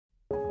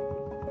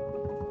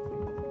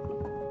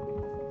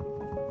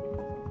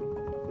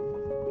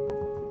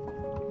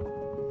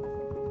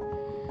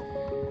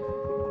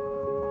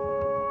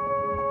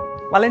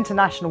Well,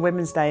 International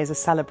Women's Day is a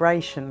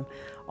celebration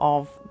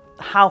of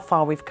how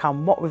far we've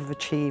come, what we've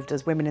achieved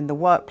as women in the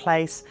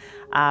workplace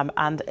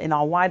and in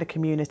our wider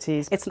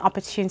communities. It's an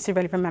opportunity to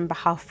really remember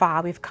how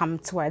far we've come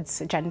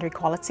towards gender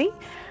equality.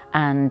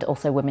 And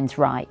also women's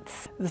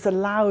rights. This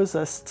allows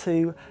us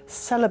to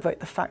celebrate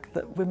the fact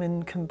that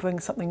women can bring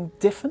something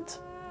different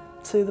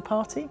to the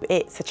party.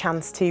 It's a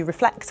chance to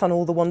reflect on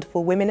all the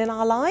wonderful women in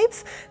our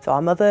lives, so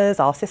our mothers,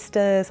 our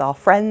sisters, our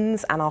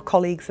friends and our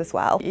colleagues as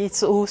well.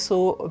 It's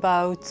also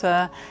about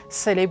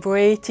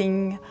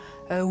celebrating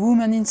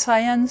women in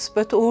science,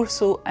 but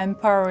also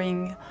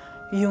empowering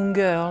young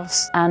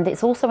girls. And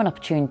it's also an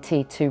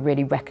opportunity to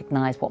really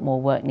recognise what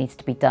more work needs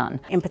to be done.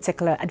 In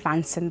particular,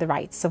 advancing the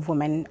rights of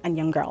women and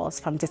young girls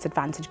from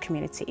disadvantaged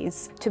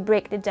communities. To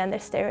break the gender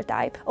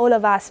stereotype. All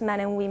of us,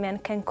 men and women,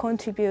 can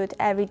contribute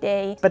every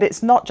day. But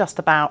it's not just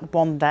about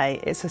one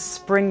day, it's a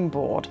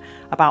springboard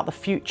about the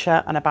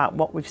future and about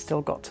what we've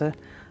still got to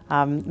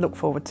look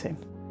forward to.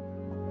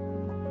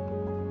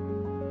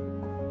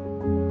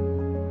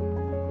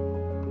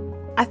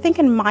 I think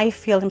in my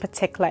field in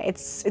particular,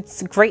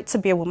 it's great to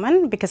be a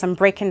woman because I'm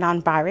breaking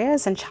down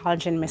barriers and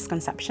challenging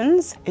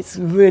misconceptions. It's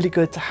really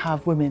good to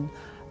have women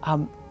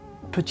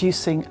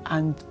producing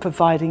and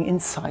providing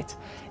insight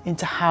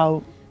into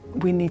how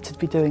we need to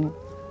be doing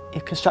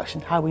construction,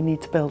 how we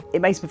need to build.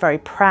 It makes me very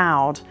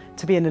proud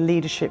to be in a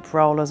leadership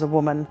role as a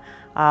woman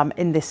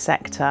in this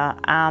sector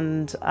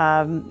and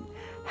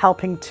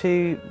helping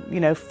to,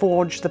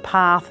 forge the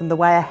path and the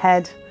way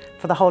ahead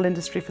for the whole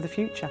industry for the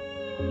future.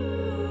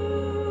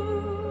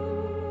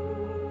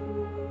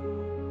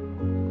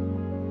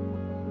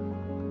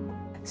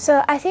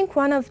 So I think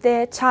one of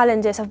the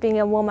challenges of being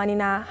a woman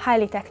in a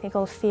highly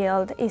technical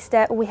field is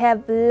that we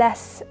have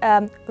less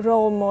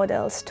role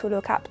models to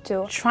look up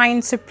to.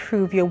 Trying to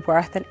prove your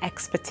worth and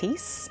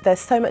expertise. There's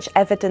so much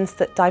evidence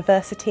that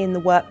diversity in the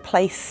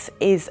workplace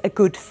is a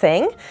good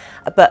thing,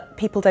 but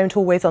people don't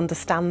always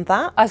understand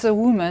that. As a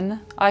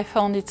woman, I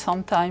found it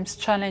sometimes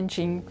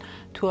challenging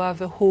to have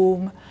a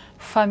home,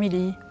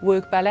 family,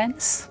 work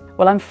balance.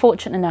 Well, I'm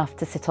fortunate enough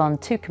to sit on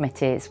 2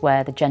 committees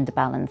where the gender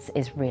balance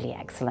is really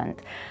excellent.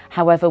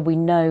 However, we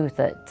know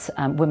that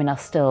women are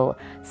still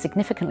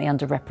significantly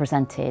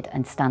underrepresented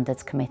in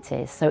standards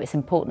committees, so it's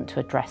important to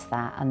address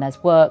that, and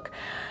there's work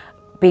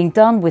being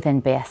done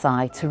within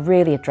BSI to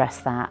really address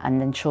that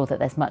and ensure that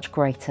there's much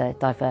greater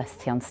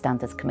diversity on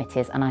standards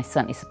committees, and I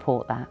certainly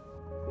support that.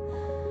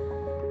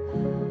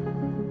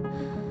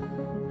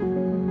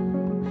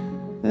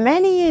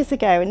 Many years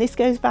ago, and this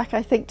goes back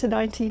I think to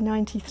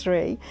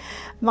 1993,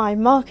 my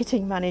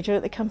marketing manager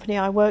at the company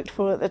I worked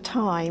for at the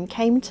time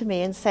came to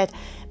me and said,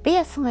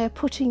 BSI are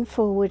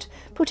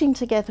putting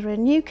together a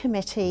new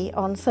committee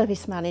on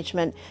service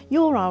management.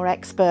 You're our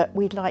expert,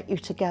 we'd like you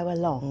to go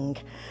along.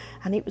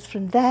 And it was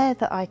from there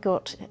that I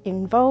got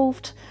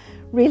involved,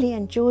 really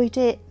enjoyed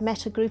it,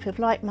 met a group of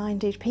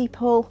like-minded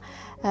people,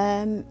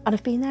 and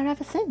have been there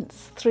ever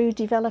since through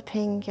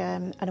developing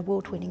an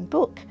award-winning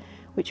book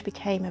which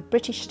became a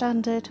British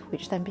standard,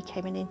 which then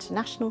became an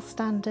international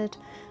standard.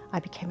 I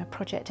became a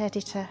project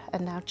editor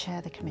and now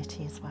chair the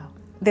committee as well.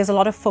 There's a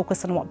lot of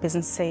focus on what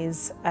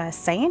businesses are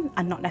saying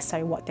and not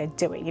necessarily what they're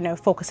doing,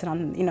 focusing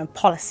on,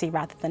 policy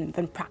rather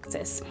than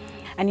practice.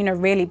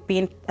 And, really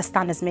being a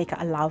standards maker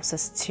allows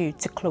us to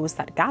close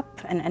that gap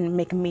and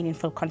make a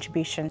meaningful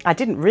contribution. I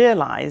didn't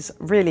realise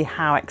really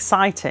how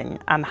exciting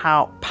and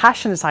how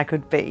passionate I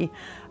could be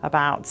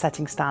about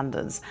setting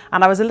standards,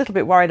 and I was a little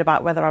bit worried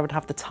about whether I would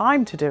have the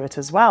time to do it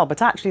as well,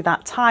 but actually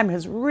that time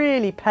has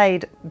really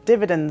paid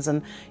dividends,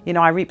 and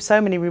I reap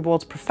so many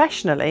rewards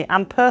professionally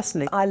and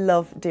personally. I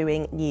love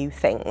doing new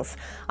things.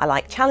 I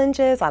like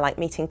challenges, I like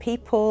meeting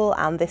people,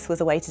 and this was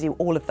a way to do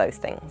all of those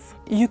things.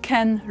 You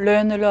can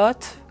learn a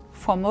lot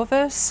from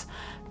others,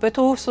 but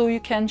also you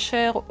can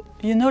share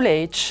your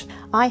knowledge.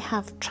 I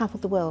have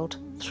travelled the world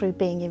through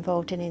being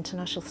involved in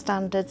international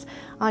standards.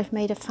 I've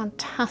made a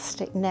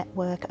fantastic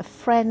network of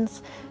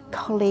friends,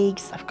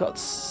 colleagues. I've got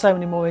so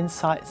many more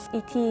insights.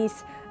 It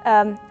is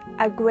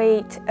a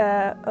great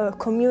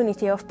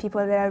community of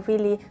people that are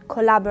really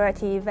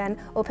collaborative and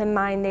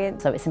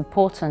open-minded. So it's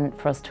important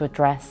for us to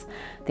address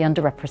the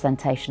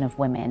underrepresentation of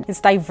women. This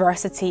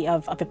diversity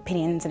of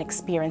opinions and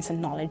experience and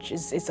knowledge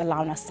is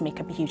allowing us to make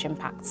a huge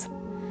impact.